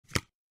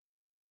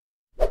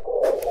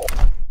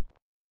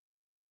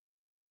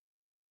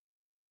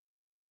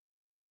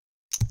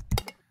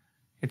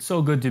It's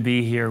so good to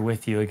be here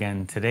with you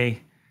again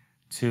today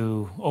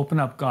to open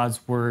up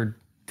God's Word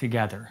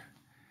together.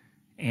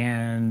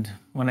 And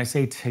when I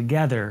say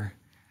together,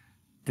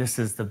 this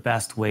is the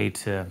best way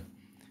to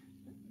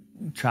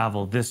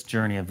travel this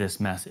journey of this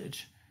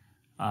message.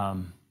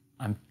 I'm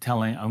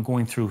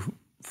going through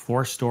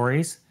 4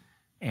 stories,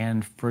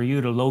 and for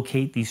you to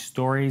locate these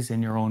stories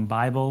in your own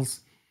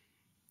Bibles,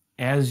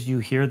 as you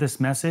hear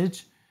this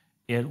message,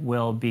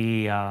 it'll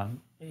be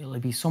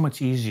so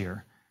much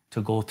easier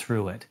to go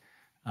through it.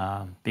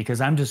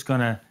 Because I'm just going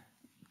to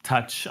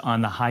touch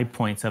on the high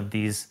points of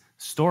these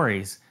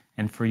stories,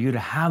 and for you to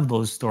have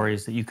those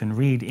stories that you can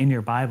read in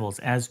your Bibles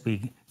as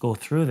we go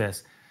through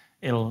this,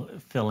 it'll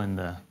fill in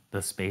the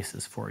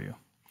spaces for you.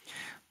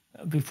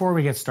 Before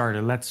we get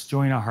started, let's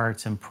join our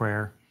hearts in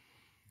prayer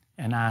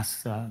and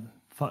ask,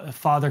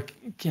 Father,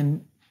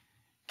 can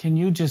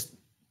you just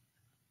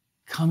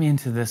come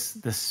into this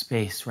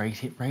space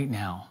right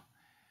now?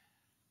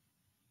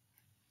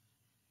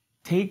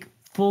 Take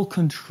full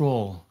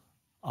control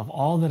of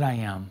all that I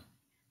am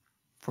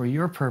for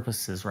your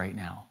purposes right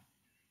now.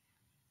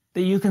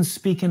 That you can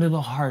speak into the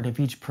heart of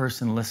each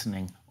person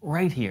listening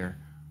right here,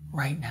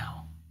 right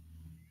now.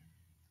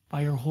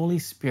 By your Holy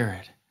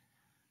Spirit,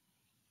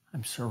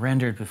 I'm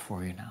surrendered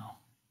before you now.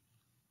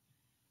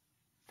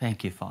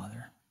 Thank you,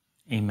 Father.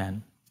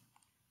 Amen.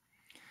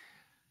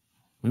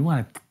 We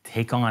want to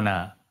take on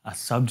a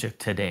subject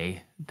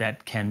today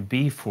that can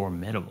be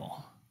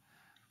formidable.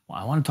 Well,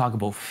 I want to talk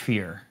about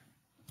fear.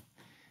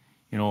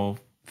 You know,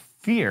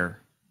 fear,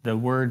 the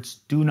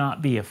words "do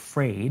not be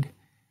afraid,"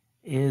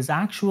 is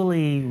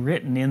actually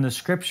written in the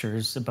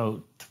scriptures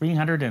about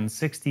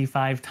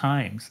 365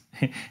 times.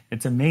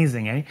 It's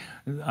amazing,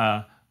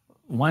 eh?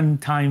 One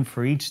time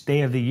for each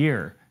day of the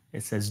year,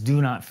 it says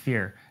 "do not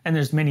fear," and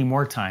there's many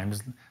more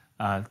times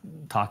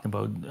talking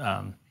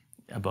about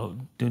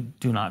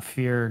do not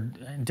fear.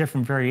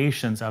 Different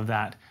variations of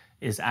that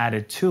is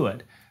added to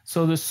it.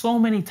 So there's so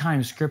many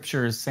times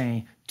Scripture is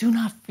saying, do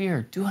not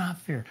fear, do not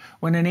fear.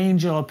 When an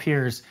angel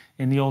appears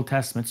in the Old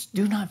Testament,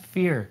 do not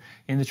fear.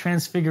 In the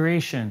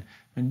Transfiguration,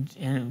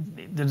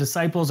 and the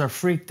disciples are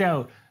freaked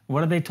out.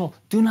 What are they told?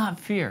 Do not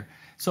fear.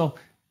 So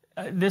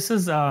this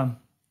is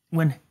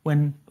when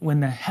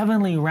the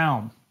heavenly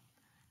realm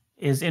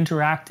is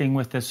interacting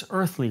with this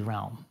earthly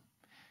realm.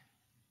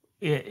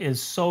 It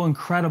is so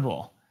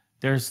incredible.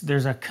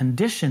 There's a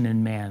condition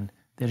in man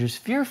that is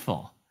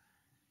fearful.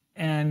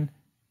 And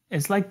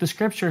it's like the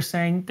scripture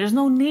saying, there's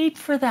no need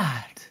for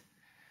that.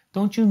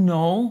 Don't you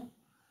know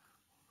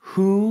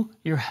who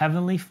your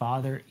heavenly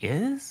Father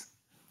is?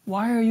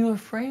 Why are you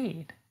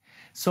afraid?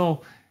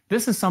 So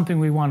this is something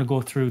we want to go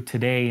through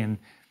today. And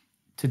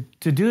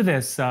to do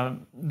this,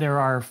 there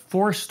are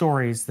 4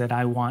 stories that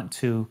I want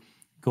to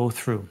go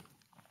through.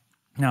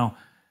 Now,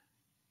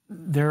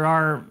 there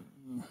are,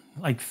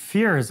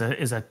 fear is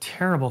a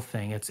terrible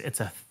thing. It's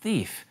a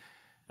thief.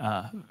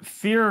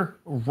 Fear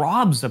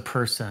robs a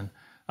person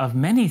of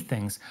many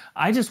things.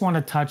 I just want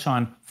to touch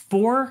on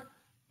 4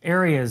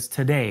 areas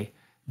today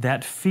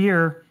that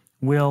fear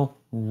will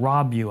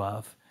rob you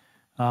of.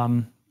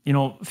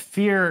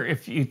 Fear,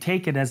 if you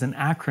take it as an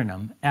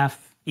acronym,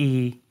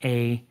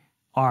 F-E-A-R,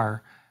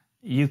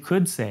 you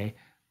could say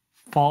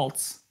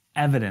false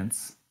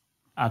evidence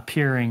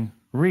appearing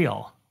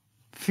real.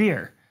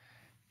 Fear.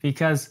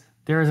 Because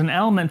there is an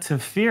element to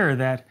fear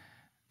that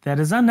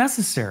is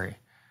unnecessary.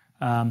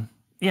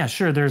 Yeah,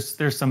 sure,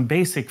 there's some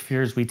basic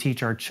fears we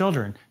teach our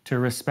children, to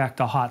respect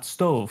a hot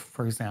stove,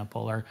 for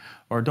example,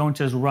 or don't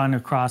just run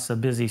across a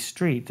busy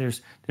street.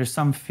 There's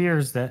some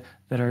fears that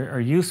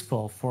are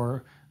useful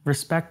for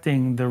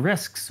respecting the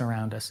risks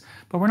around us.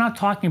 But we're not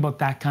talking about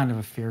that kind of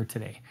a fear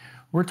today.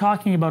 We're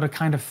talking about a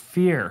kind of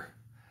fear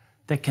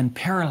that can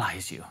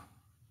paralyze you,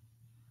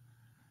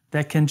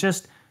 that can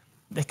just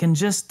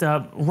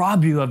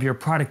rob you of your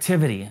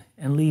productivity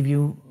and leave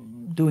you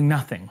doing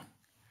nothing.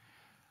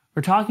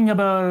 We're talking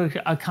about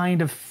a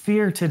kind of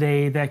fear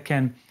today that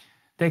can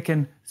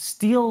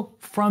steal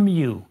from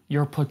you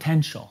your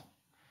potential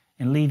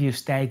and leave you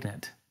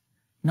stagnant,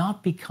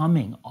 not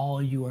becoming all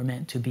you are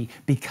meant to be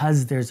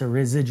because there's a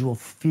residual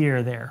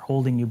fear there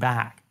holding you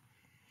back.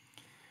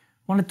 I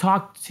want to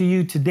talk to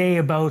you today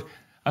about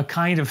a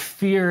kind of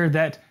fear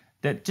that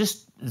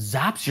just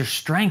zaps your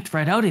strength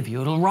right out of you.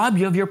 It'll rob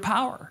you of your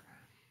power.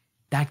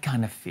 That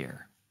kind of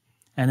fear.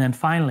 And then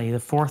finally, the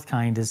 4th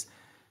kind is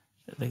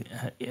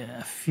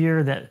a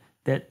fear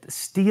that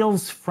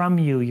steals from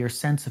you your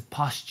sense of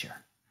posture.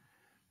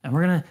 And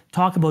we're going to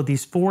talk about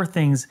these 4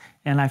 things,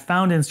 and I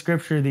found in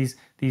Scripture these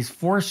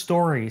 4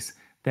 stories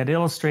that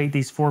illustrate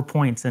these 4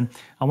 points. And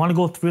I want to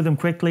go through them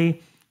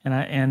quickly,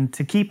 and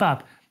to keep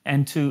up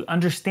and to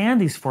understand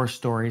these 4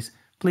 stories,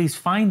 please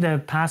find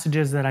the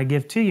passages that I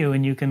give to you,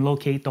 and you can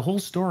locate the whole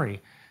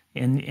story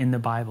in the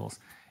Bibles.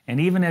 And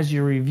even as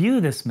you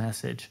review this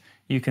message,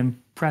 you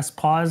can press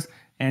pause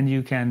and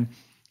you can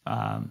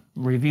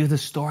review the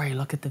story,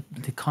 look at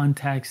the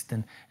context,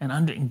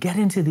 and get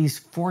into these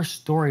 4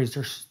 stories.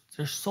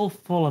 They're so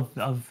full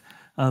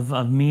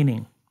of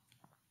meaning.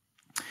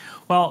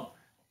 Well,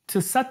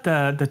 to set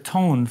the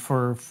tone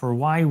for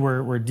why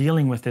we're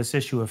dealing with this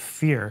issue of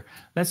fear,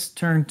 let's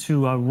turn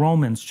to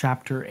Romans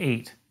chapter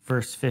 8,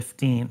 verse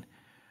 15,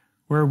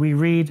 where we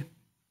read,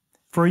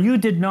 "For you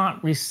did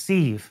not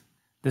receive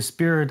the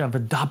spirit of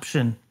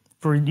adoption,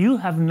 for you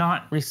have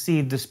not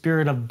received the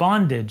spirit of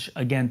bondage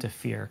again to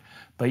fear,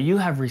 but you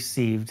have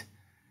received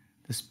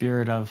the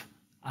spirit of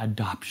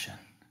adoption,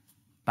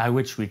 by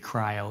which we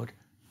cry out,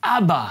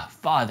 Abba,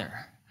 Father."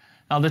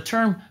 Now the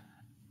term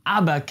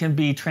Abba can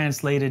be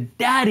translated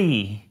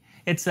daddy.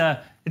 It's an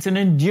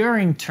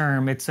enduring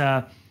term. It's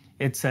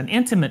an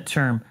intimate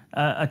term,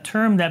 a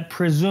term that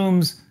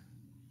presumes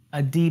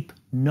a deep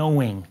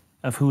knowing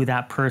of who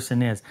that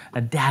person is.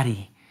 A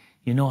daddy.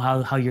 You know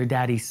how your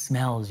daddy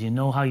smells. You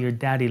know how your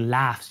daddy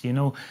laughs. You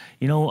know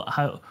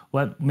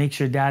what makes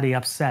your daddy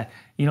upset.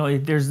 You know,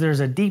 there's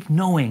a deep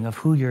knowing of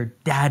who your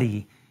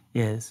daddy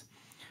is.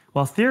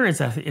 Well, fear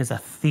is a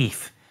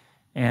thief,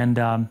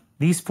 and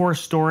these four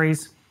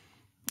stories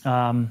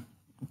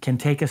can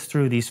take us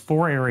through these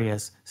four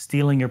areas: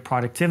 stealing your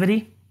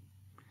productivity,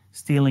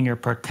 stealing your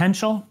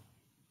potential,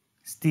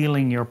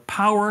 stealing your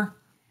power,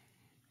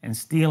 and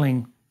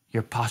stealing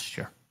your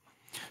posture.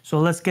 So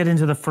let's get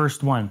into the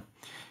first one.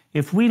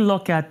 If we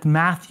look at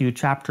Matthew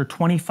chapter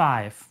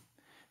 25,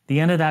 the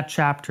end of that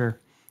chapter,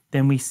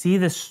 then we see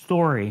this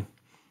story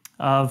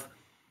of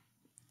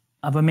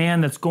a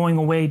man that's going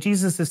away.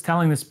 Jesus is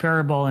telling this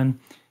parable, and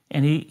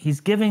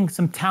he's giving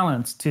some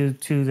talents to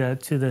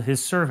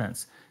his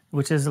servants,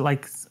 which is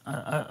like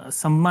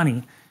some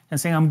money, and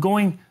saying, I'm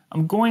going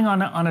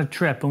on a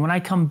trip, and when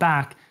I come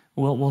back,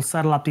 we'll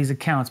settle up these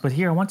accounts. But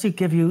here, I want to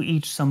give you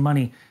each some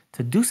money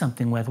to do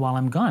something with while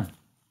I'm gone.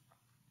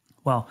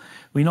 Well,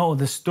 we know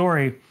the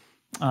story.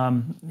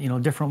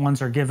 Different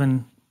ones are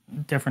given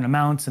different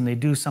amounts, and they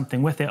do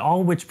something with it,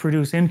 all which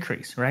produce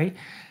increase, right?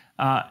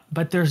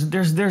 But there's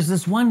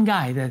this one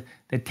guy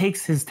that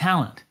takes his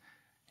talent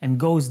and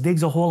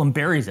digs a hole and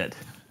buries it.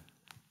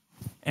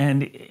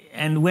 And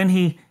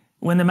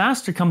when the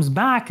master comes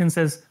back and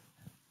says,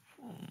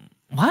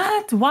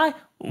 "What?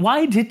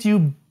 Why did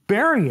you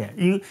bury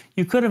it?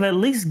 You could have at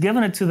least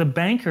given it to the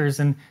bankers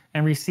and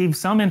received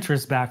some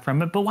interest back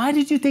from it, but why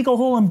did you dig a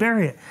hole and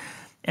bury it?"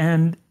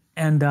 And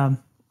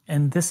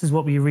this is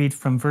what we read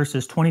from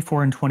verses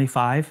 24 and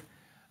 25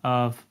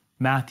 of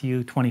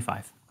Matthew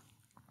 25.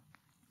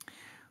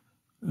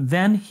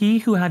 "Then he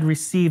who had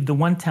received the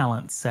 1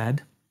 talent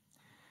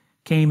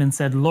came and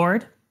said,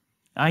 'Lord,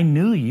 I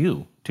knew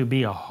you to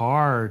be a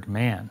hard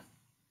man.'"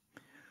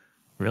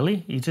 Really?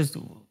 He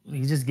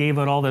just gave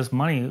out all this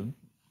money,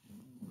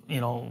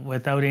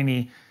 without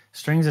any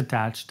strings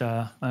attached.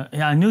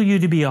 "I knew you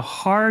to be a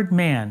hard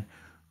man,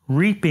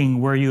 reaping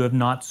where you have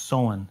not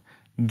sown,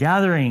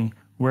 gathering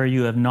where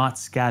you have not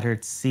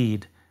scattered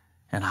seed.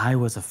 And I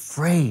was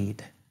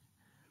afraid.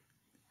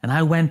 And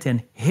I went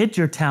and hid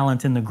your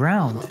talent in the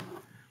ground."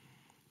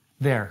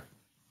 There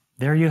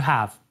you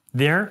have.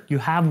 There you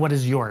have what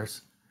is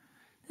yours.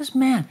 This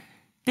man,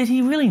 did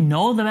he really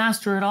know the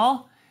master at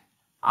all?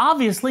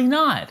 Obviously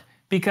not,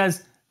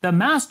 because the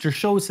master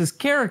shows his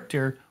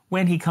character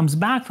when he comes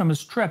back from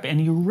his trip, and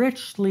he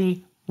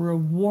richly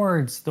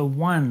rewards the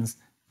ones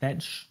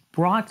that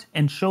brought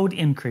and showed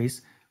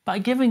increase by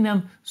giving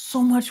them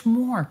so much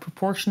more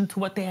proportionate to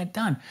what they had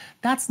done.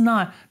 That's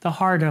not the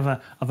heart of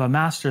a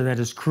master that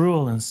is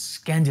cruel and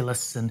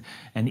scandalous and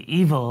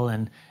evil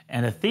and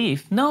a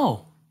thief.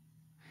 No.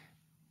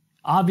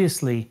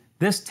 Obviously,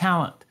 this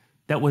talent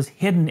that was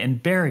hidden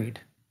and buried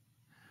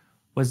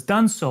was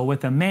done so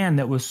with a man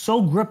that was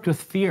so gripped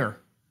with fear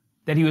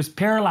that he was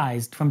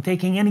paralyzed from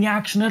taking any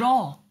action at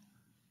all.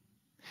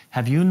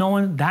 Have you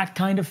known that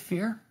kind of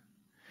fear?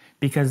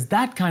 Because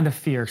that kind of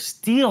fear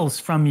steals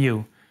from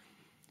you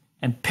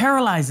and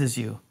paralyzes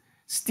you,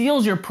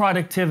 steals your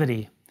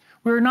productivity.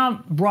 We're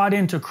not brought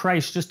into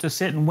Christ just to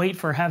sit and wait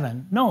for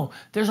heaven. No,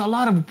 there's a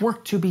lot of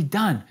work to be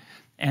done.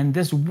 And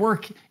this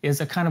work is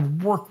a kind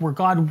of work where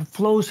God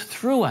flows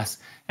through us.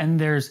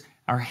 And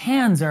our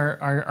hands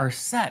are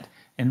set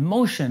in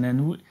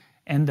motion.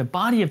 And the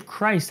body of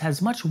Christ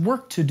has much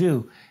work to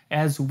do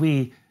as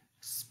we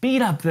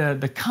speed up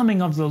the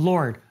coming of the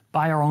Lord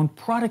by our own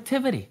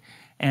productivity.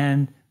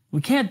 And we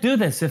can't do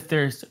this if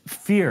there's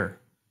fear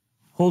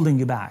holding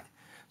you back.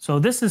 So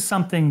this is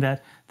something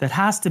that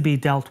has to be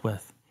dealt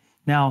with.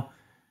 Now,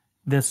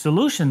 the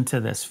solution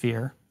to this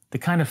fear, the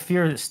kind of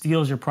fear that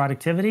steals your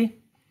productivity,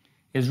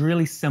 is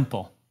really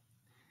simple: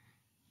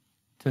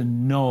 to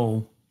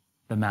know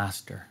the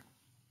master.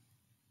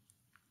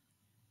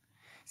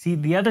 See,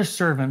 the other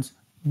servants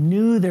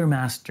knew their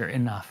master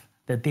enough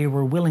that they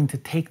were willing to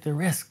take the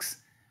risks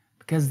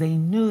because they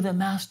knew the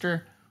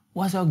master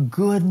was a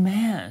good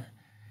man.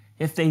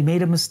 If they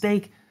made a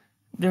mistake,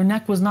 their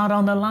neck was not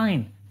on the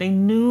line. They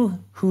knew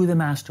who the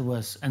master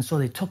was, and so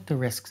they took the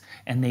risks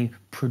and they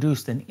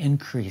produced an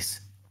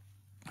increase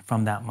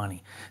from that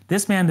money.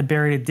 This man that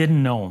buried it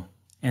didn't know him,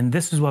 and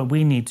this is what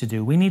we need to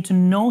do. We need to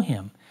know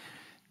him.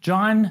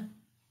 John,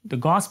 the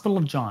Gospel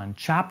of John,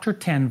 chapter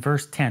 10,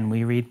 verse 10,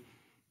 we read,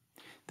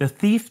 "The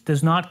thief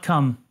does not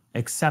come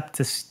except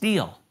to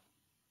steal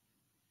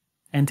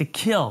and to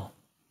kill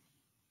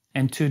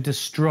and to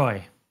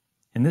destroy.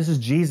 And this is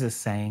Jesus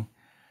saying,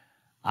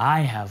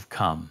 I have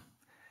come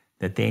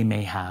that they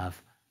may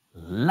have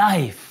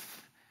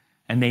life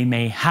and they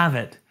may have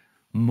it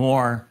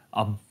more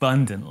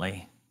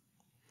abundantly.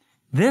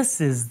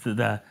 This is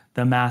the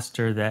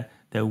master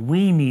that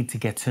we need to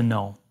get to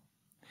know.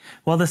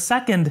 Well, the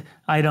second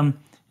item,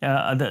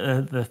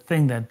 the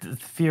thing that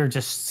fear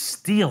just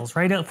steals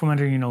right out from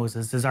under your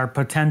noses is our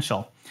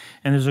potential.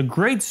 And there's a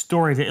great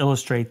story to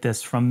illustrate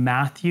this from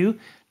Matthew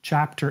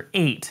chapter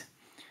 8.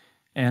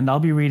 And I'll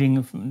be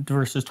reading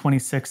verses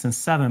 26 and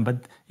 7.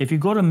 But if you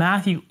go to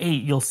Matthew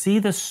 8, you'll see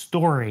the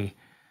story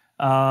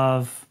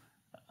of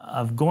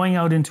going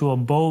out into a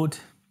boat,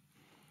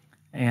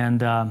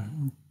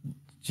 and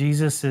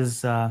Jesus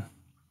is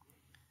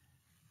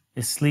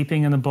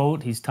sleeping in the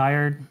boat. He's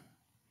tired,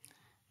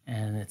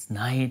 and it's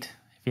night.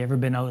 Have you ever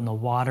been out in the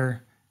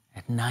water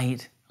at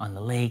night on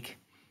the lake,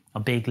 a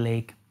big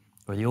lake,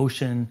 or the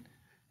ocean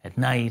at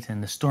night,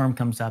 and the storm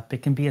comes up?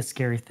 It can be a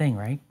scary thing,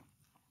 right?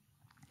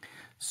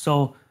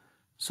 So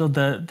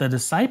the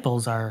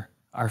disciples are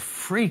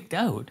freaked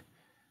out.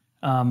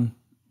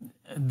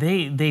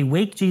 They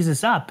wake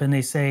Jesus up and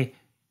they say,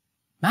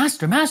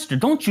 Master,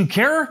 don't you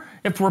care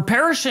if we're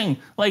perishing?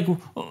 Like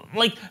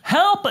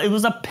help! It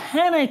was a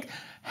panic.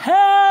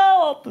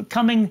 Help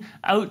coming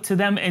out to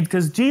them, and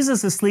because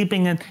Jesus is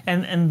sleeping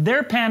and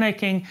they're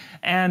panicking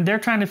and they're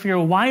trying to figure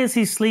out why is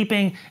he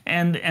sleeping,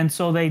 and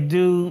so they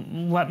do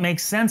what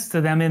makes sense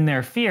to them in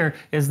their fear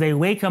is they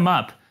wake him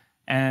up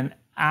and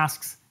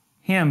asks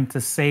him to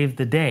save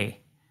the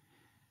day.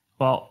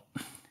 Well,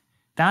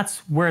 that's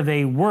where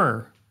they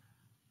were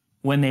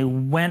when they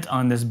went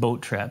on this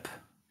boat trip,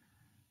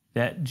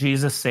 that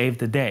Jesus saved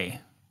the day.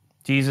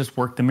 Jesus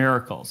worked the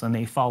miracles and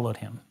they followed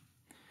him.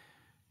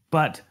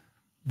 But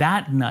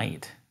that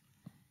night,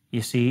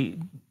 you see,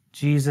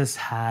 Jesus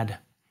had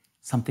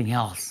something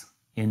else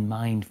in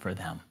mind for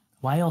them.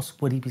 Why else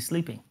would he be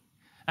sleeping?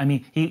 I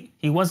mean,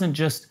 he wasn't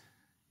just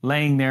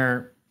laying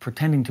there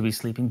pretending to be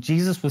sleeping.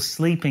 Jesus was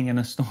sleeping in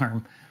a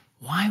storm.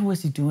 Why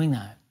was he doing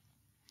that?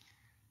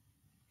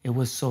 It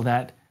was so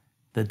that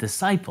the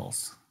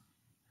disciples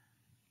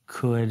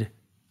could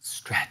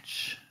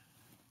stretch.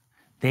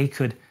 They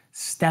could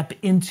step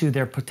into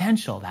their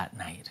potential that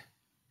night.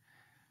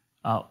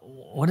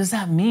 What does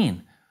that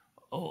mean?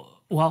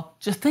 Well,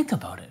 just think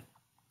about it.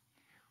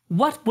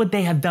 What would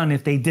they have done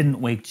if they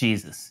didn't wake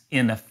Jesus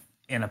in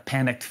a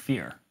panicked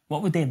fear?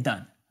 What would they have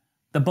done?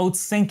 The boat's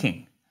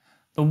sinking.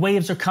 The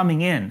waves are coming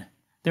in.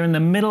 They're in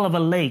the middle of a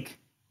lake.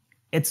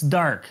 It's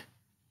dark.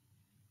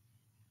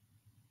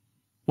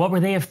 What were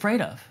they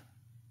afraid of?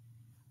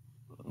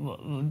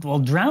 Well,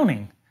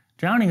 drowning.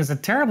 Drowning is a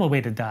terrible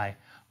way to die.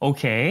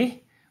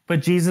 Okay,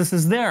 but Jesus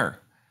is there.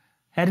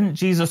 Hadn't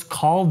Jesus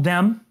called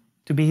them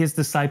to be his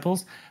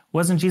disciples?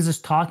 Wasn't Jesus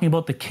talking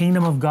about the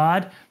kingdom of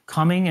God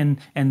coming,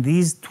 and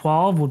these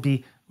 12 would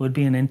be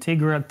an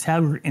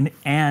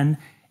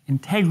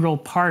integral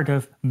part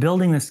of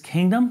building this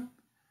kingdom?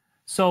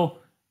 So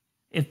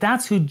if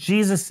that's who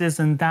Jesus is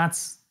and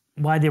that's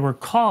why they were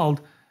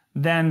called,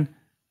 then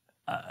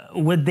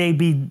would they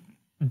be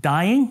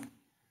dying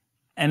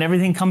and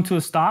everything come to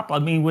a stop? I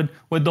mean,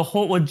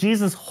 would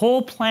Jesus'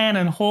 whole plan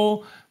and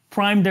whole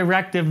prime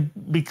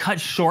directive be cut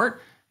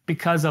short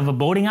because of a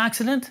boating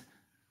accident?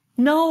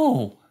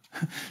 No.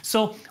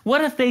 So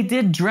what if they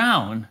did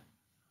drown?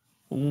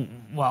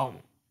 Well,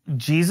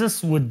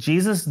 would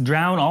Jesus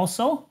drown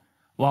also?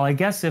 Well, I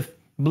guess if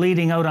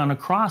bleeding out on a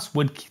cross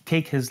would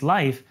take his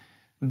life,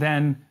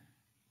 then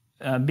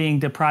being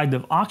deprived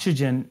of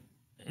oxygen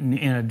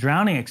in a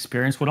drowning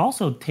experience would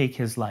also take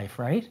his life,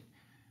 right?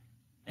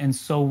 And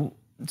so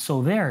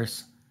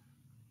theirs.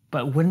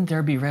 But wouldn't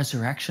there be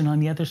resurrection on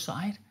the other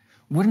side?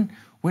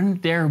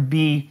 Wouldn't there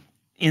be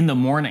in the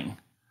morning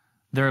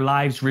their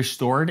lives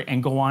restored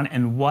and go on?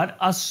 And what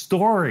a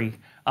story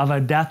of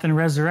a death and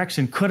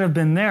resurrection could have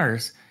been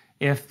theirs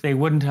if they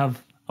wouldn't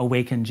have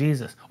awakened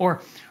Jesus.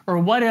 Or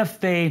what if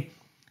the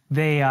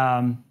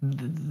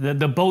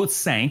boat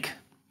sank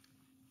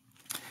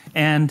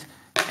and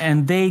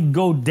they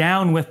go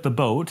down with the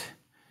boat?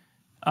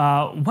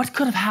 What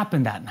could have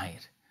happened that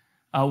night?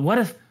 What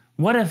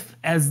if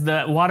as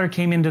the water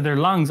came into their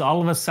lungs,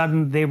 all of a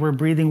sudden they were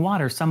breathing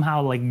water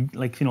somehow,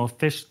 like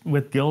fish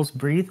with gills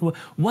breathe?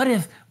 What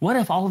if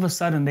all of a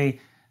sudden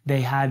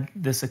they had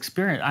this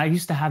experience? I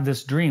used to have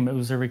this dream. It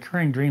was a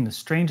recurring dream, the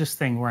strangest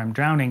thing, where I'm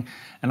drowning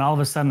and all of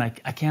a sudden I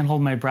can't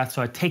hold my breath.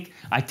 So I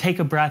take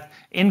a breath,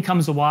 in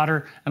comes the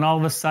water, and all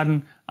of a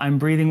sudden I'm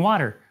breathing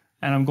water.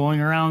 And I'm going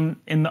around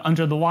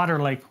under the water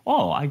like,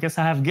 oh, I guess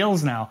I have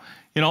gills now.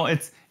 It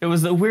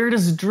was the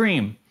weirdest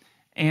dream.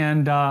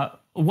 And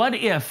what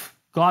if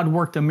God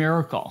worked a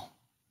miracle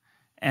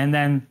and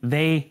then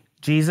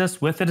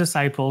Jesus with the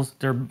disciples,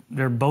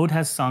 their boat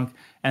has sunk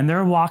and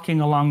they're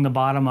walking along the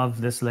bottom of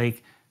this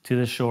lake to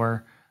the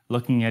shore,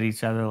 looking at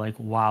each other like,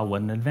 wow,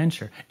 what an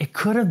adventure. It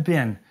could have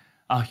been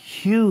a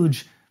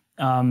huge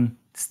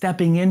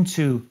stepping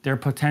into their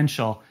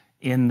potential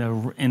in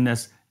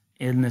this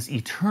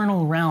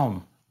eternal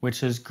realm,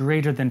 which is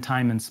greater than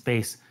time and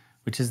space,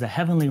 which is the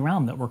heavenly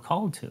realm that we're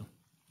called to.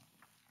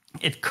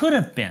 It could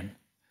have been,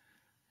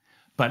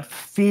 but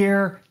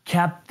fear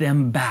kept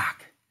them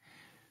back.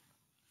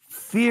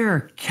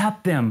 Fear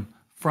kept them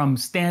from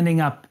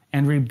standing up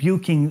and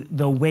rebuking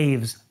the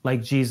waves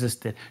like Jesus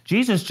did.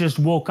 Jesus just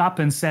woke up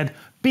and said,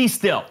 "Be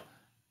still,"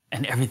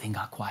 and everything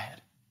got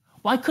quiet.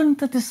 Why couldn't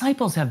the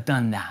disciples have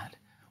done that?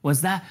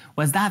 Was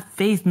that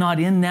faith not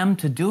in them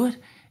to do it?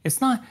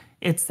 It's not.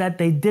 It's that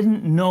they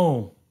didn't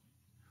know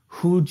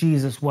who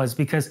Jesus was,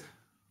 because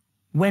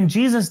when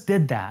Jesus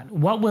did that,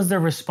 what was the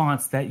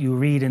response that you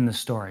read in the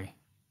story?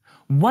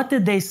 What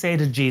did they say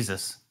to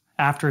Jesus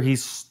after he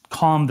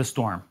calmed the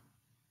storm?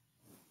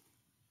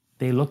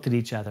 They looked at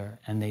each other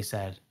and they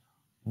said,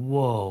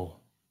 "Whoa,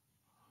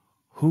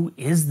 who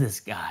is this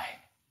guy?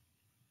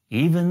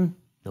 Even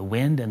the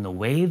wind and the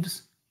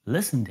waves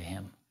listen to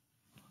him."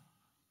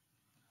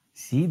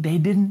 See, they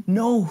didn't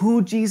know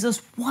who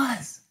Jesus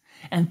was.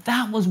 And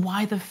that was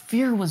why the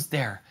fear was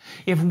there.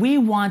 If we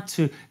want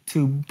to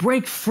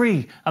break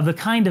free of the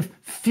kind of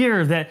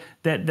fear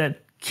that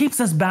keeps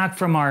us back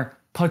from our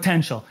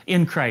potential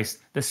in Christ,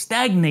 that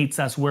stagnates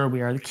us where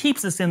we are, that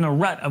keeps us in the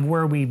rut of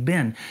where we've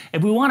been,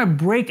 if we want to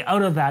break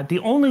out of that, the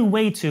only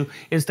way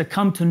is to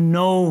come to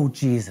know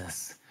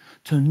Jesus,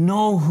 to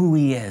know who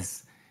he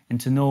is,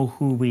 and to know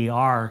who we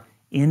are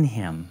in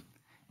him,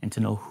 and to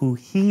know who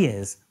he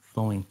is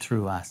flowing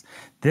through us.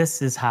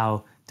 This is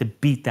how to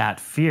beat that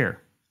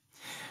fear.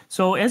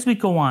 So as we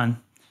go on,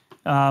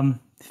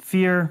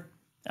 fear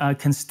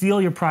can steal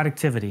your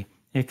productivity.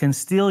 It can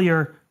steal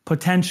your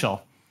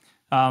potential.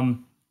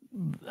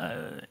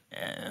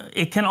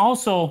 It can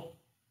also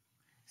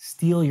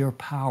steal your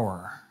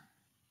power.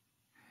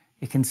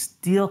 It can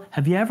steal.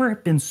 Have you ever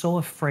been so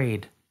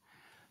afraid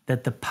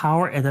that the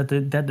power,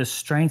 that the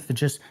strength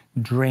just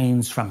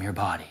drains from your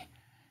body,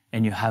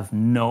 and you have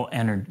no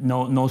energy,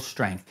 no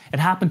strength?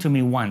 It happened to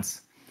me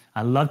once.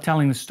 I love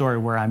telling the story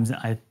where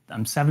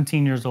I'm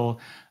 17 years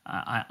old.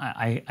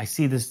 I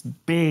see this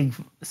big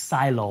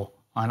silo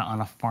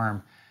on a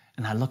farm,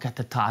 and I look at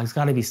the top. It's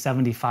got to be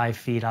 75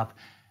 feet up,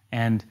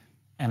 and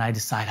I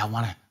decide I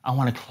want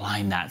to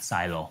climb that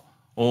silo.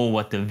 Oh,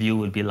 what the view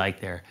would be like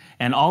there!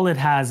 And all it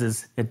has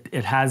is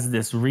it has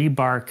this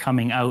rebar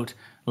coming out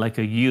like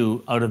a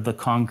U out of the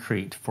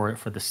concrete for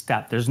the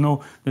step. There's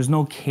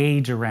no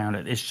cage around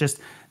it. It's just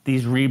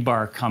these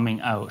rebar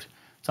coming out.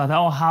 So I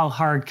thought, oh, how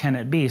hard can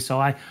it be? So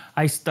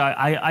I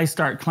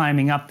start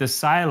climbing up this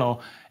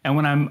silo, and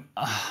when I'm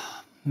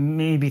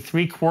maybe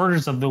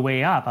 3/4 of the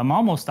way up, I'm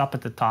almost up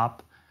at the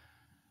top,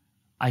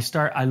 I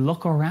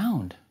look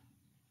around.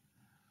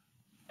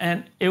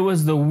 And it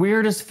was the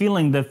weirdest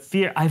feeling, the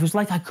fear. I was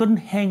like, I couldn't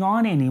hang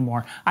on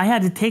anymore. I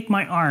had to take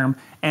my arm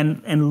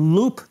and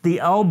loop the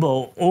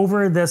elbow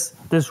over this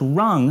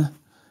rung,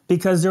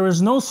 because there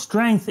was no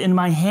strength in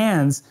my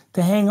hands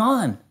to hang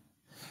on.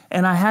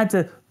 And I had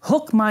to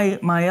hook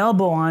my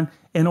elbow on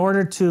in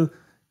order to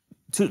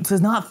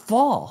not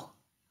fall.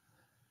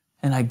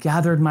 And I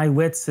gathered my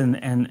wits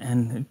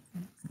and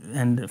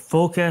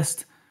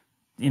focused,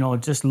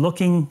 just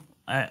looking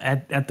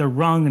at the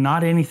rung,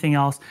 not anything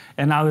else.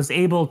 And I was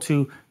able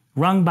to,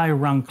 rung by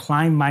rung,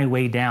 climb my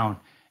way down.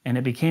 And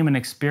it became an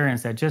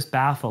experience that just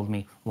baffled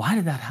me. Why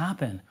did that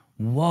happen?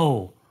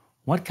 Whoa,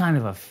 what kind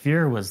of a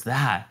fear was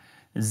that?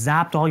 It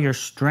zapped all your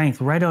strength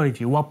right out of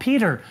you. Well,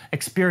 Peter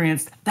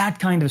experienced that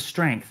kind of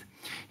strength.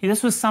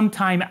 This was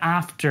sometime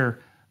after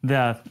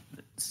the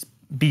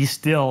be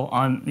still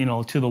on,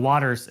 to the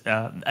waters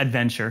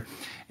adventure.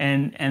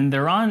 And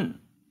they're on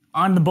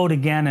the boat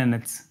again, and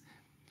it's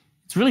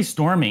really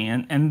stormy.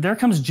 And there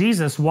comes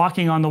Jesus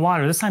walking on the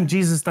water. This time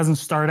Jesus doesn't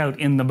start out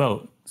in the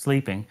boat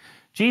sleeping.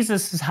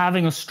 Jesus is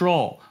having a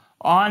stroll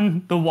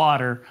on the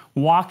water,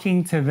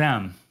 walking to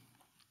them.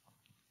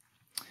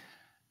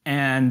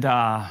 And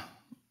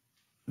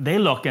they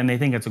look and they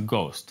think it's a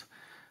ghost.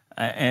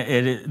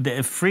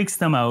 It freaks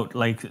them out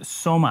like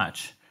so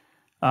much.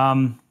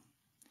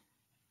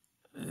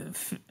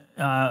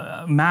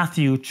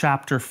 Matthew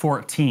chapter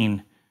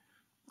 14.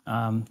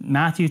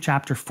 Matthew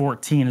chapter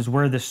 14 is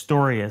where this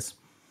story is.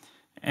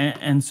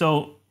 And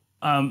so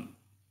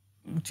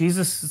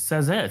Jesus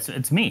says,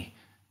 it's me.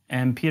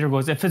 And Peter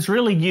goes, if it's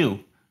really you,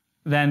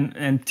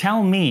 then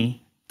tell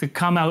me to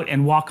come out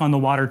and walk on the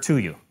water to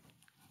you.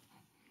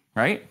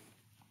 Right?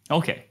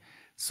 Okay.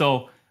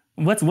 So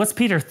what's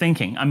Peter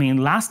thinking? I mean,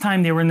 last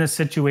time they were in this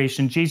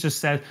situation, Jesus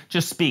said,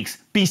 just speaks,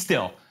 be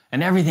still,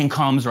 and everything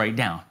calms right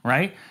down,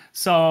 right?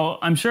 So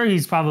I'm sure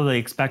he's probably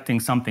expecting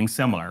something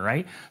similar,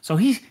 right? So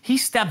he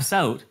steps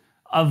out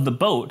of the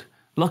boat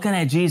looking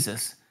at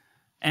Jesus,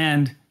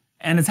 and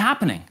it's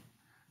happening.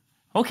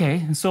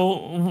 Okay,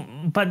 so,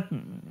 but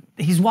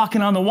he's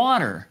walking on the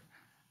water,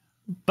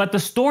 but the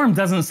storm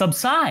doesn't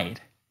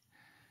subside.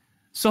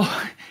 So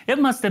it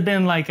must have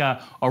been like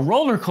a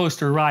roller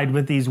coaster ride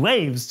with these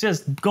waves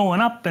just going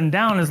up and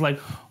down. It's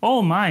like,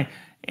 oh my,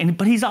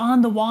 but he's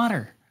on the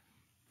water.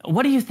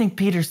 What do you think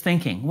Peter's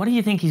thinking? What do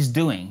you think he's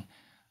doing?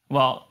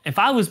 Well, if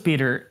I was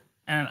Peter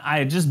and I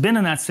had just been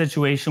in that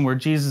situation where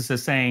Jesus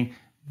is saying,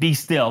 be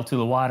still to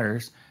the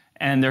waters,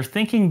 and they're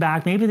thinking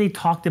back. Maybe they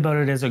talked about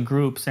it as a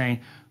group, saying,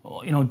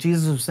 oh,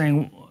 Jesus was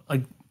saying,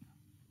 like,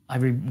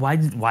 why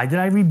did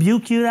I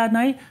rebuke you that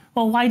night?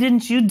 Well, why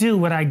didn't you do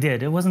what I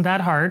did? It wasn't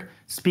that hard,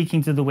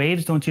 speaking to the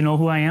waves. Don't you know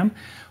who I am?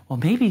 Well,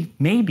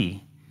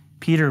 maybe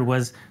Peter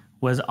was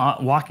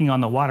walking on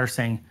the water,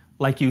 saying,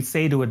 like you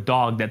say to a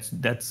dog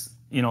that's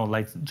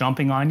like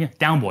jumping on you,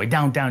 down boy,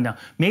 down, down, down.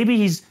 Maybe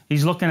he's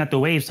looking at the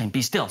waves, saying,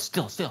 be still,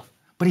 still, still.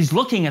 But he's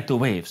looking at the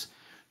waves,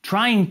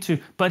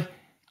 but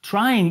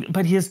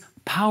his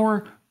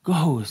power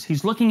goes.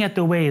 He's looking at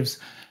the waves,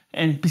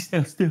 and be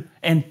still, still,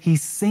 and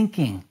he's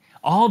sinking.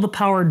 All the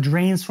power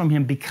drains from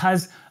him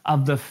because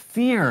of the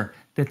fear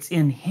that's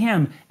in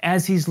him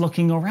as he's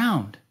looking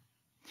around.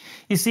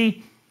 You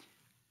see,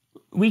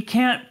 we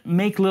can't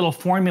make little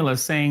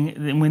formulas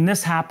saying when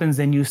this happens,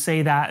 then you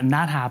say that and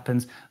that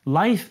happens.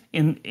 Life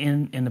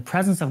in the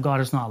presence of God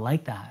is not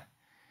like that.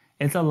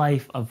 It's a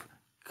life of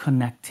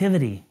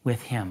connectivity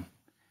with him.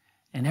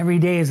 And every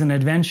day is an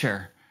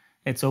adventure.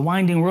 It's a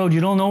winding road.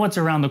 You don't know what's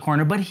around the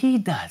corner, but he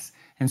does.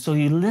 And so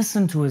you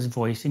listen to his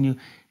voice and you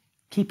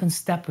keep in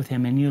step with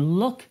him and you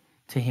look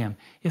to him.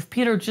 If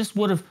Peter just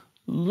would have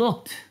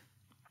looked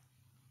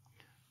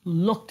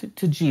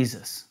to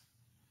Jesus,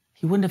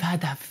 he wouldn't have had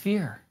that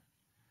fear.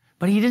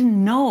 But he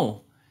didn't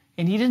know,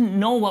 and he didn't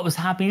know what was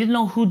happening. He didn't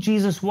know who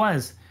Jesus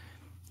was.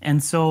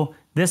 And so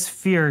this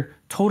fear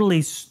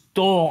totally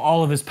stole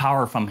all of his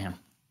power from him.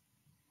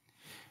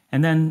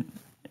 And then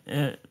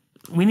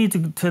we need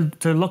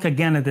to look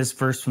again at this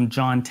verse from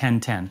John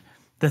 10:10.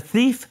 The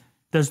thief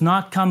does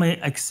not come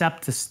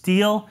except to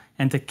steal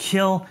and to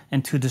kill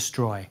and to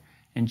destroy.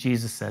 And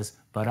Jesus says,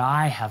 but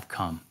I have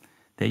come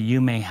that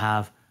you may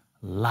have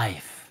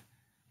life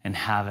and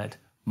have it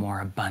more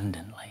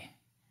abundantly.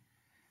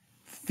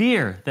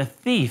 Fear, the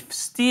thief,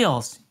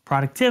 steals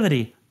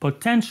productivity,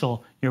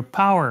 potential, your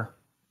power.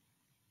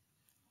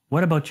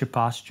 What about your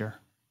posture?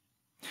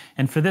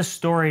 And for this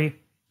story,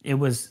 it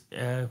was,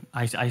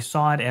 I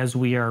saw it as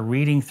we are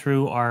reading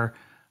through our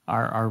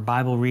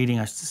Bible reading,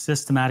 our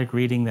systematic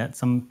reading that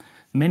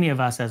many of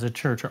us as a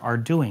church are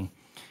doing.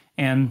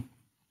 And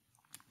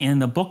in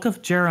the book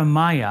of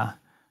Jeremiah,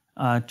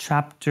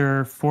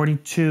 chapter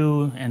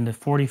 42 and the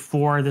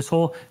 44, this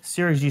whole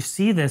series, you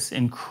see this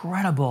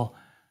incredible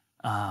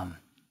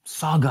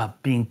saga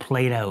being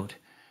played out.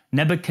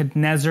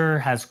 Nebuchadnezzar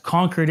has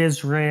conquered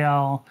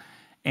Israel,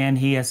 and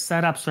he has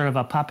set up sort of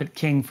a puppet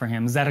king for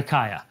him,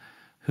 Zedekiah,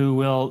 who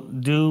will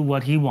do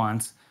what he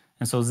wants.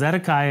 And so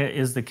Zedekiah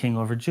is the king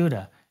over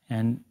Judah.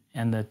 And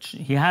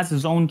he has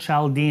his own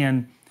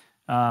Chaldean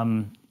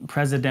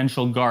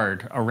presidential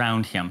guard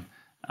around him,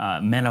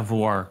 men of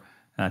war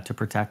to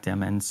protect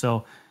him. And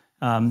so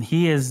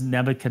he is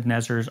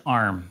Nebuchadnezzar's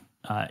arm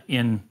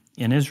in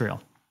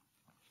Israel.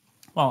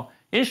 Well,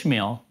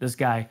 Ishmael, this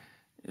guy,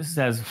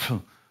 says,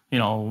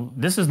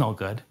 this is no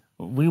good.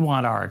 We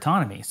want our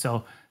autonomy.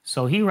 So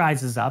he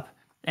rises up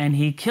and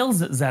he kills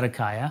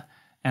Zedekiah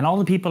and all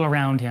the people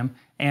around him,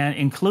 and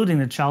including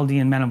the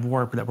Chaldean men of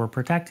war that were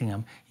protecting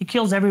him. He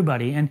kills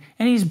everybody, and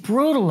he's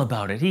brutal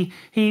about it.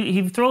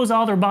 He throws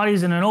all their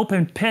bodies in an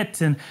open pit,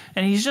 and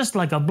he's just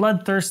like a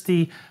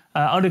bloodthirsty,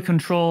 out of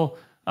control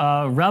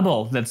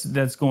rebel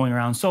that's going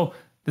around. So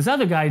this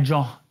other guy,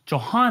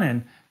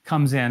 Johanan,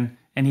 comes in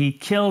and he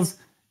kills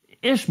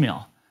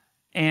Ishmael.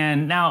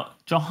 And now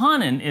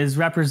Johanan is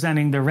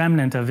representing the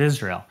remnant of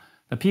Israel,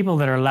 the people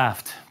that are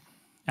left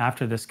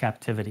after this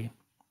captivity.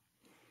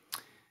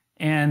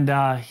 And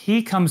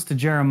he comes to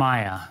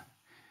Jeremiah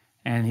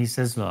and he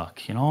says,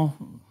 look,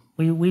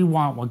 we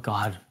want what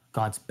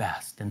God's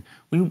best. And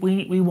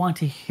we want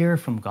to hear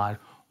from God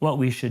what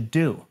we should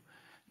do.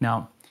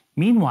 Now,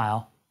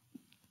 meanwhile,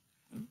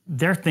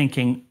 they're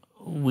thinking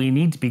we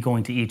need to be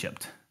going to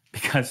Egypt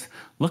because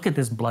look at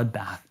this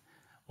bloodbath.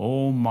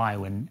 Oh my,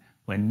 when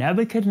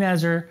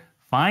Nebuchadnezzar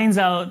finds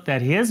out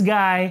that his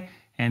guy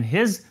and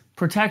his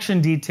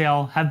protection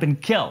detail have been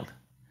killed,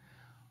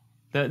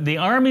 the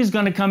army's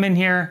going to come in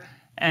here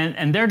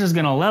and they're just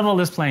going to level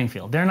this playing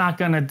field. They're not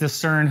going to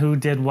discern who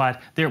did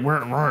what.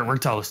 We're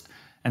toast.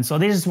 And so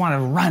they just want to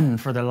run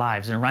for their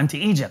lives and run to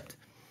Egypt.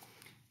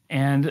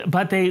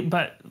 But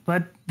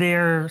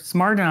they're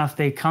smart enough.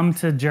 They come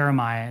to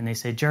Jeremiah and they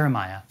say,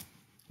 Jeremiah,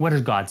 what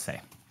does God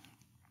say?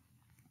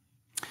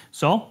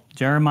 So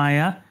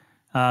Jeremiah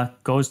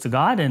goes to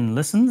God and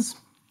listens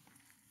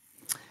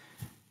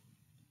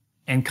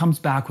and comes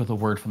back with a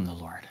word from the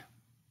Lord.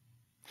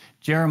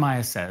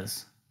 Jeremiah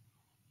says,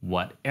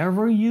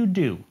 whatever you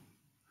do,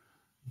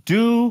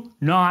 do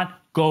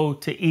not go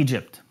to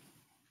Egypt.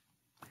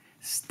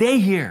 Stay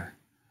here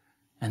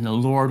and the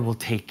Lord will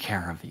take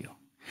care of you.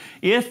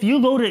 If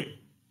you go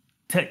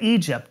to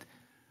Egypt,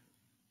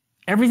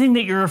 everything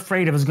that you're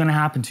afraid of is going to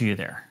happen to you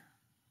there.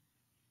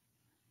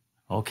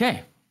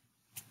 Okay,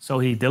 so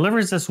he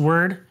delivers this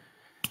word,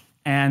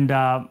 and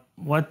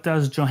what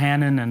does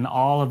Johanan and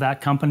all of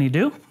that company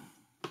do?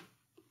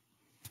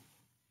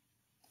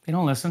 They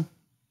don't listen.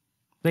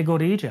 They go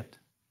to Egypt.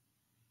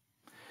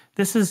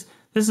 This is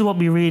what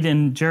we read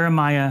in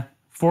Jeremiah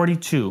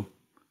 42,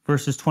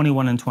 verses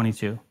 21 and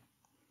 22.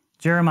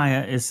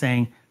 Jeremiah is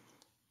saying,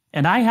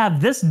 And I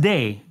have this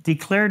day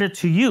declared it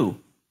to you.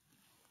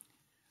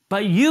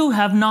 But you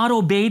have not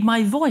obeyed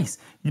my voice.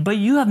 But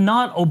you have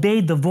not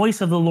obeyed the voice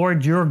of the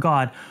Lord your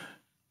God,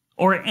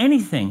 or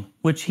anything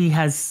which he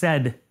has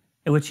said,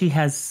 which he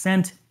has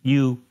sent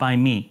you by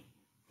me.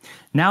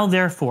 Now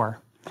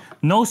therefore,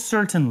 know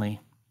certainly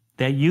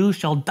that you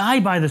shall die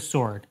by the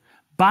sword,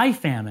 by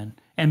famine,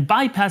 and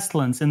by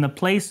pestilence in the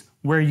place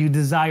where you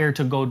desire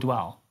to go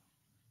dwell.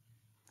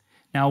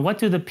 Now, what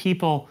do the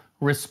people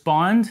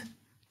respond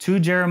to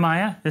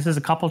Jeremiah? This is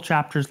a couple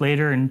chapters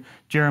later in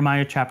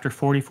Jeremiah chapter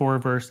 44,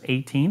 verse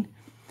 18.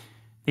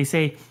 They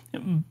say,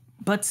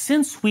 but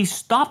since we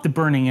stopped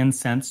burning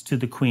incense to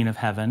the Queen of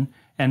Heaven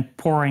and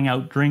pouring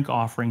out drink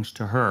offerings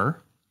to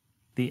her,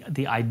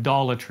 the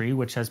idolatry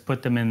which has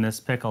put them in this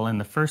pickle in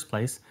the first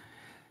place,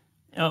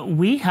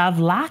 we have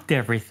lacked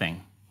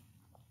everything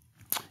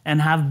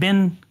and have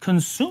been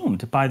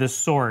consumed by the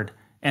sword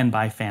and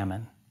by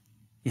famine.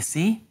 You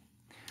see?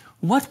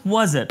 What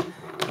was it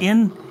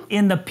in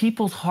the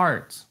people's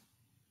hearts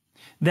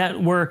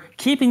that were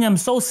keeping them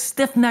so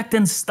stiff-necked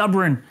and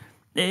stubborn?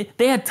 They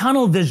had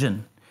tunnel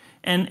vision,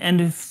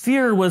 and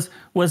fear was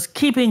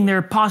keeping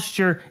their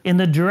posture in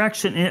the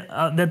direction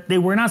that they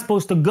were not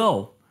supposed to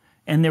go,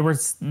 and they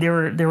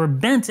were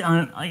bent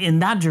in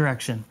that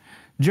direction.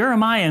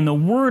 Jeremiah and the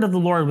word of the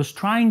Lord was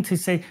trying to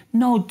say,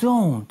 no,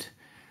 don't.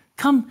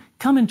 Come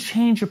and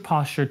change your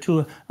posture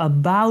to a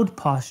bowed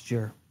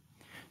posture,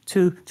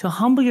 to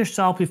humble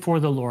yourself before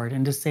the Lord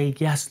and to say,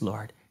 yes,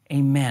 Lord,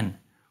 amen.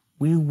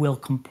 We will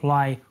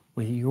comply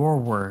with your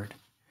word.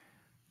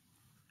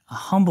 A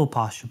humble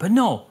posture. But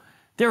no,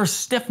 they were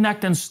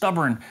stiff-necked and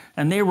stubborn,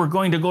 and they were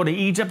going to go to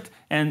Egypt,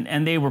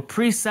 and they were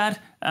preset.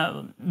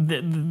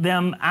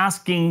 Them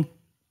asking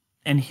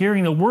and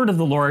hearing the word of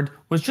the Lord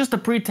was just a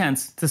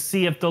pretense to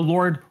see if the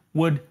Lord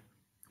would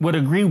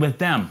agree with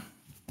them.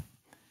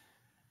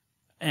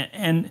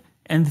 And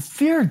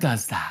fear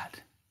does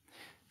that.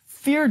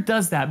 Fear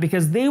does that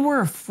because they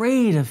were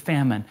afraid of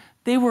famine.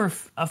 They were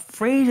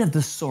afraid of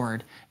the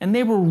sword, and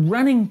they were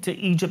running to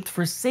Egypt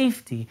for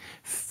safety.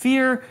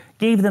 Fear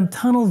gave them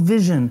tunnel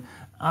vision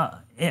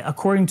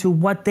according to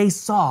what they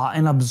saw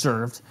and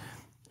observed.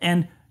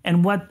 And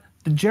what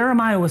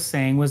Jeremiah was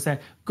saying was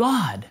that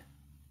God,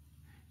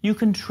 you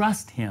can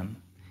trust him.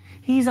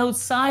 He's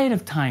outside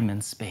of time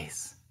and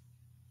space.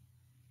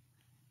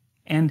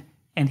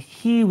 And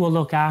he will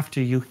look after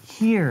you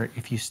here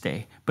if you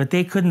stay. But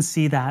they couldn't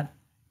see that.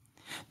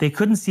 They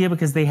couldn't see it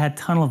because they had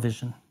tunnel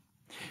vision.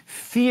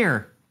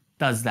 Fear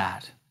does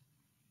that.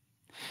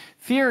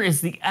 Fear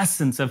is the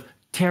essence of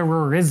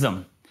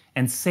terrorism,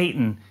 and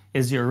Satan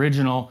is the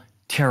original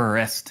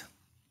terrorist.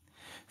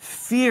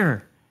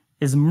 Fear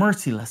is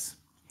merciless.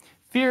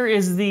 Fear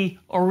is the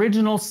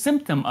original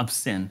symptom of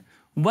sin.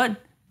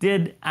 What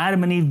did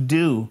Adam and Eve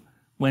do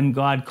when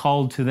God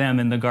called to them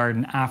in the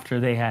garden after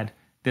they had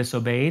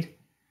disobeyed?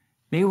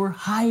 They were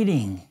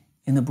hiding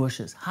in the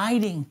bushes,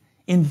 hiding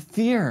in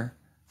fear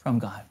from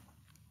God.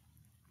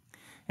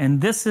 And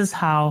this is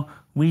how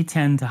we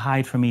tend to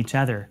hide from each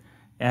other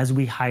as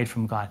we hide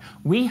from God.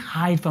 We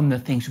hide from the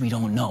things we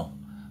don't know,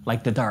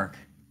 like the dark,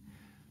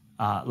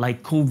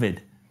 like COVID,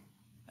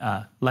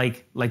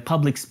 like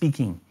public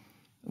speaking.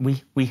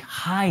 We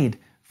hide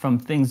from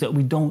things that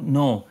we don't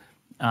know.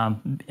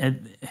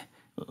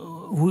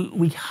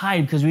 We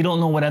hide because we don't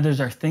know what others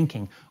are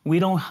thinking. We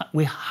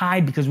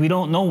hide because we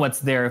don't know what's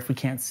there if we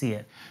can't see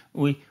it.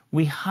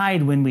 We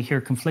hide when we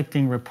hear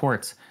conflicting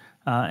reports,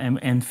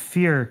 and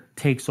fear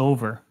takes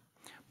over.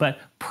 But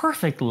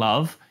perfect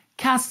love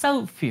casts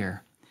out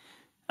fear.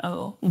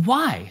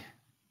 Why?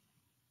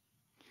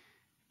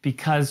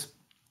 Because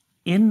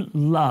in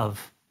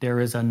love there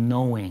is a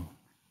knowing.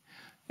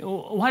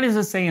 Why does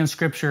it say in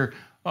Scripture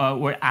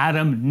where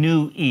Adam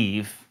knew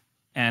Eve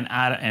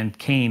and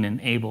Cain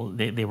and Abel,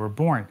 they were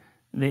born?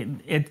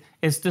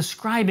 It's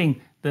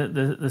describing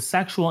the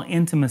sexual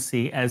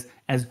intimacy as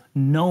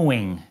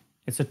knowing.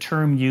 It's a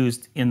term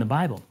used in the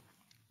Bible.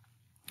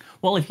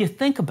 Well, if you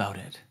think about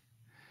it,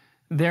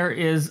 there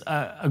is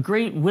a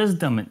great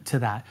wisdom to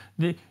that.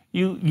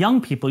 You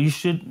young people, you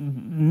should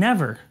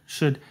never,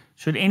 should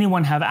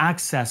anyone have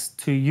access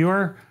to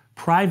your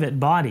private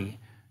body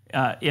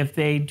if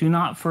they do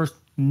not first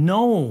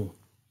know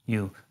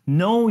you,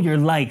 know your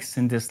likes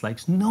and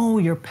dislikes, know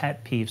your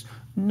pet peeves,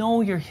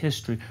 know your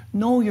history,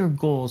 know your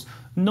goals,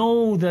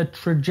 know the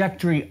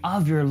trajectory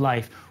of your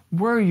life,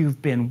 where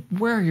you've been,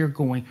 where you're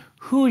going,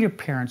 who your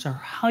parents are,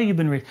 how you've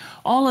been raised.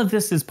 All of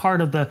this is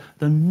part of the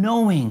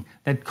knowing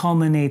that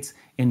culminates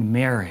in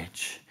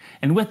marriage.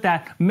 And with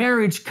that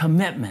marriage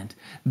commitment,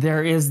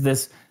 there is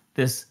this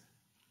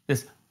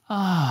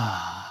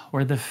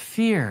where the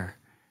fear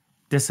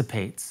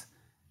dissipates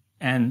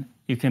and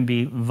you can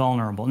be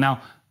vulnerable.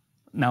 Now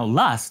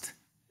lust,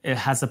 it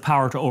has the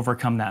power to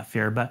overcome that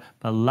fear, but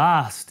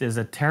lust is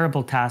a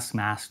terrible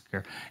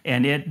taskmaster,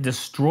 and it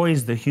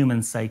destroys the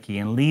human psyche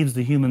and leaves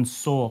the human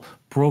soul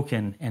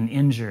broken and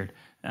injured.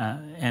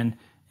 And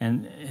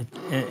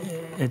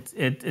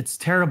it's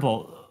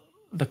terrible,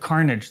 the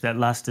carnage that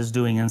lust is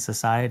doing in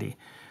society.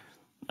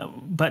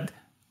 But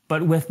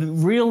But with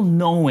real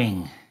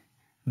knowing,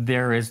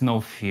 there is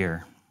no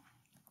fear.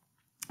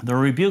 The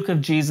rebuke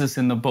of Jesus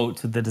in the boat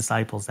to the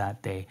disciples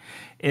that day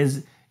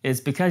is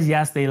because,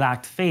 yes, they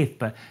lacked faith,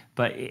 but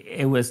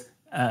it was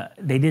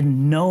they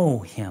didn't know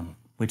him,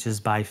 which is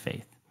by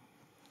faith.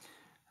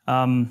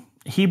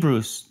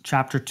 Hebrews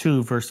chapter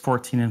 2, verse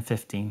 14 and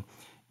 15.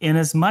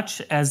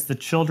 Inasmuch as the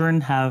children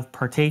have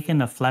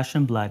partaken of flesh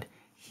and blood,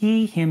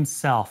 he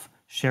himself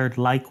shared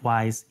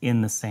likewise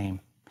in the same,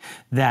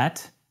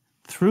 that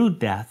through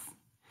death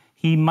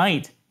he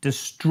might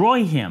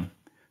destroy him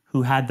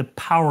who had the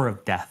power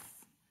of death,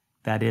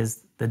 that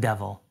is, the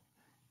devil,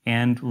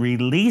 and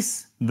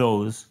release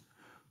those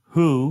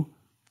who,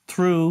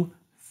 through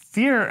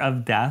fear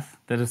of death,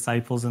 the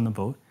disciples in the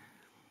boat,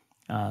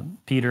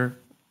 Peter,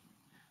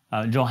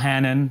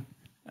 Johanan,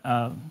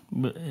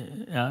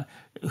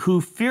 who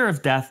fear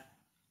of death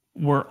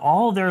were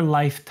all their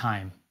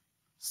lifetime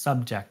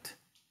subject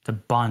to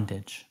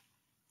bondage.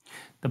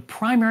 The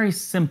primary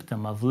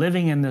symptom of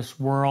living in this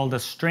world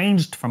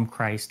estranged from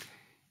Christ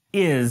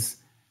is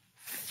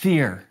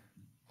fear.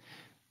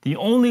 The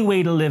only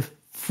way to live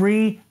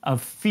free of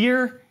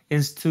fear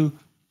is to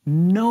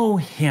know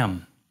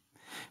him.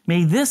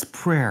 May this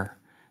prayer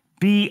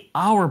be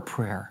our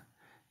prayer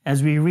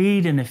as we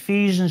read in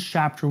Ephesians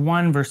chapter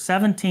 1, verse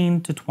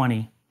 17 to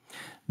 20,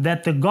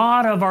 that the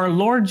God of our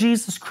Lord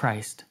Jesus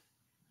Christ,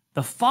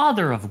 the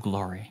Father of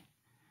glory,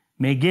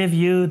 may give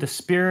you the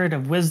spirit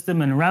of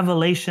wisdom and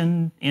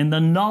revelation in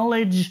the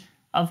knowledge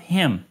of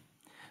him,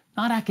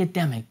 not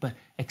academic, but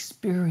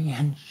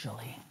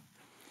experientially,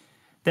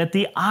 that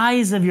the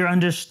eyes of your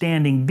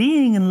understanding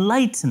being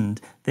enlightened,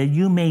 that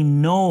you may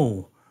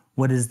know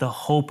what is the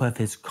hope of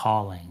his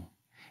calling,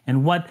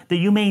 and that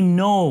you may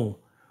know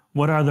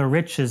what are the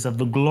riches of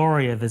the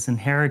glory of his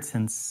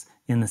inheritance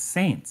in the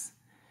saints,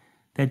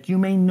 that you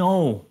may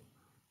know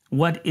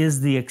what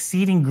is the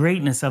exceeding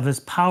greatness of his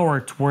power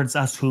towards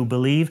us who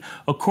believe,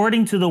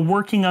 according to the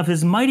working of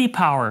his mighty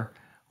power,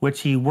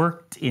 which he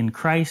worked in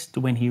Christ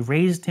when he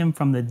raised him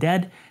from the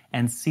dead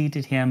and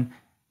seated him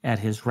at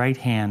his right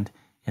hand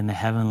in the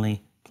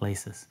heavenly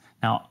places.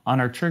 Now, on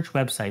our church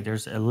website,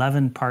 there's an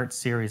 11-part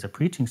series, a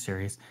preaching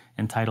series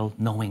entitled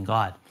Knowing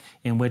God,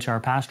 in which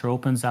our pastor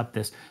opens up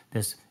this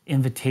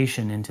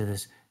invitation into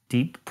this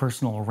deep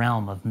personal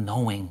realm of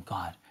knowing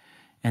God.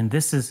 And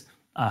this is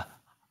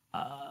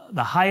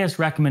the highest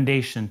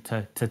recommendation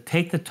to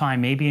take the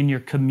time, maybe in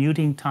your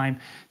commuting time,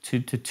 to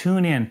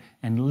tune in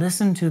and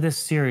listen to this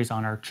series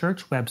on our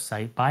church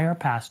website by our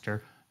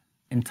pastor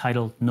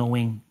entitled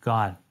Knowing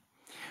God.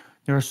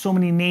 There are so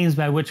many names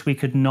by which we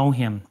could know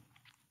him.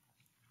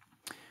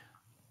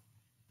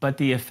 But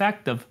the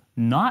effect of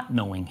not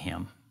knowing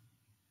him,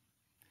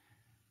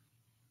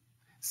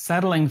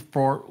 settling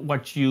for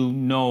what you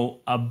know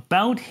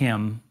about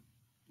him,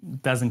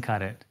 doesn't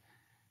cut it.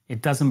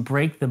 It doesn't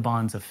break the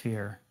bonds of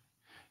fear.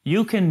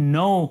 You can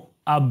know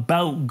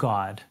about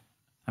God.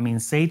 I mean,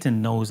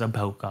 Satan knows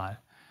about God.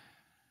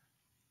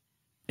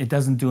 It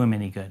doesn't do him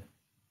any good.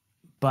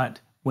 But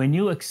when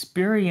you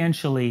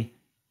experientially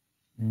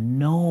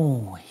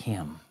know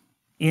him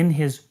in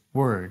his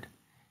word,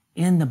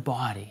 in the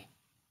body,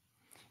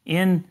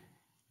 in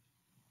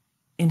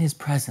his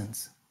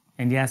presence,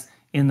 and yes,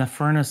 in the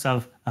furnace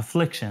of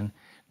affliction,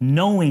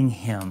 knowing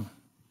him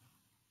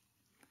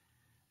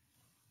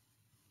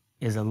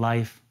is a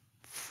life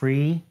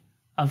free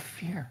of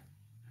fear.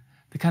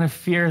 The kind of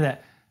fear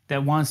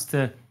that wants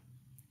to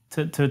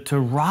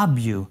rob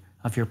you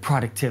of your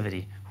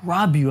productivity,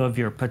 rob you of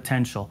your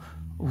potential,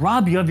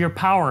 rob you of your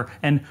power,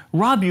 and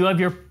rob you of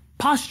your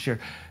posture.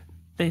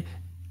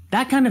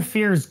 That kind of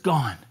fear is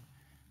gone.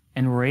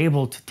 And we're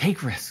able to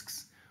take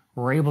risks.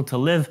 We're able to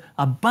live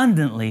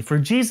abundantly. For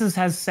Jesus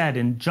has said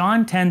in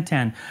John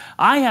 10:10,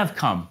 I have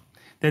come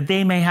that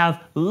they may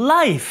have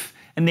life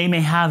and they may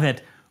have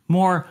it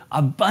more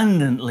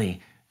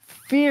abundantly.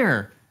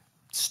 Fear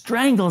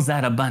strangles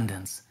that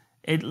abundance.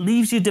 It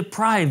leaves you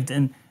deprived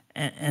and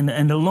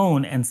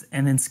alone and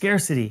in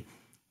scarcity.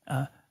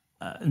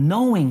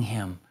 Knowing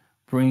him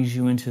brings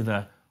you into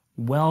the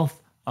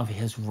wealth of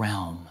his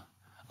realm,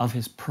 of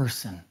his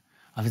person,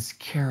 of his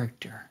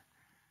character.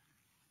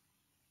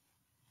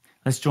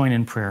 Let's join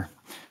in prayer.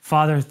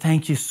 Father,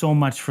 thank you so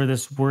much for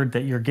this word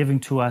that you're giving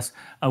to us,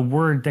 a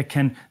word that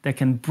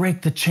can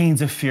break the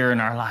chains of fear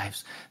in our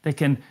lives, that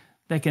can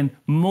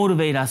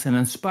motivate us and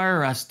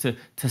inspire us to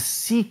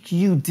seek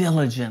you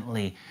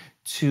diligently,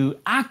 to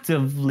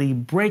actively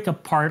break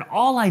apart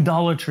all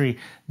idolatry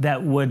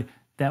that would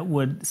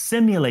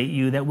simulate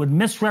you, that would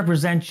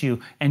misrepresent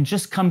you, and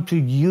just come to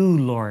you,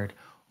 Lord.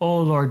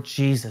 Oh, Lord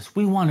Jesus,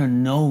 we want to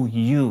know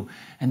you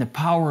and the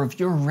power of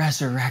your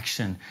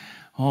resurrection.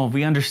 Oh,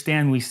 we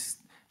understand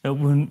that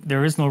when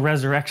there is no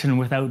resurrection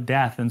without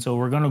death, and so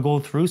we're going to go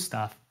through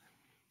stuff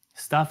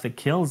that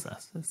kills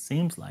us, it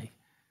seems like.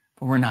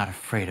 But we're not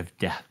afraid of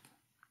death.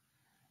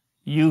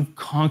 You've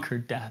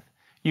conquered death.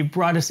 You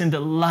brought us into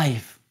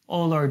life.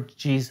 Oh, Lord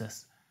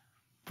Jesus,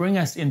 bring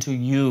us into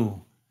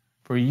you.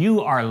 For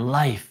you are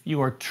life.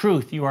 You are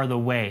truth. You are the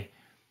way.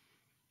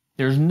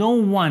 There's no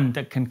one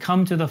that can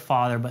come to the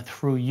Father but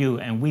through you,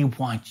 and we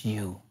want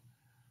you.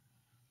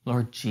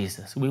 Lord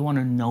Jesus, we want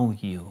to know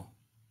you.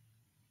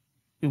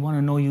 We want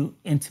to know you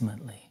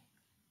intimately.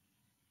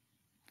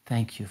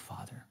 Thank you,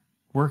 Father.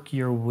 Work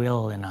your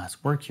will in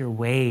us. Work your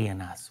way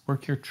in us.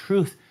 Work your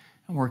truth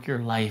and work your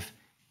life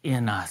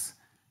in us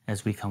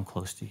as we come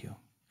close to you.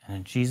 And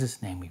in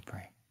Jesus' name we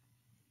pray.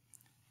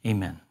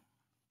 Amen.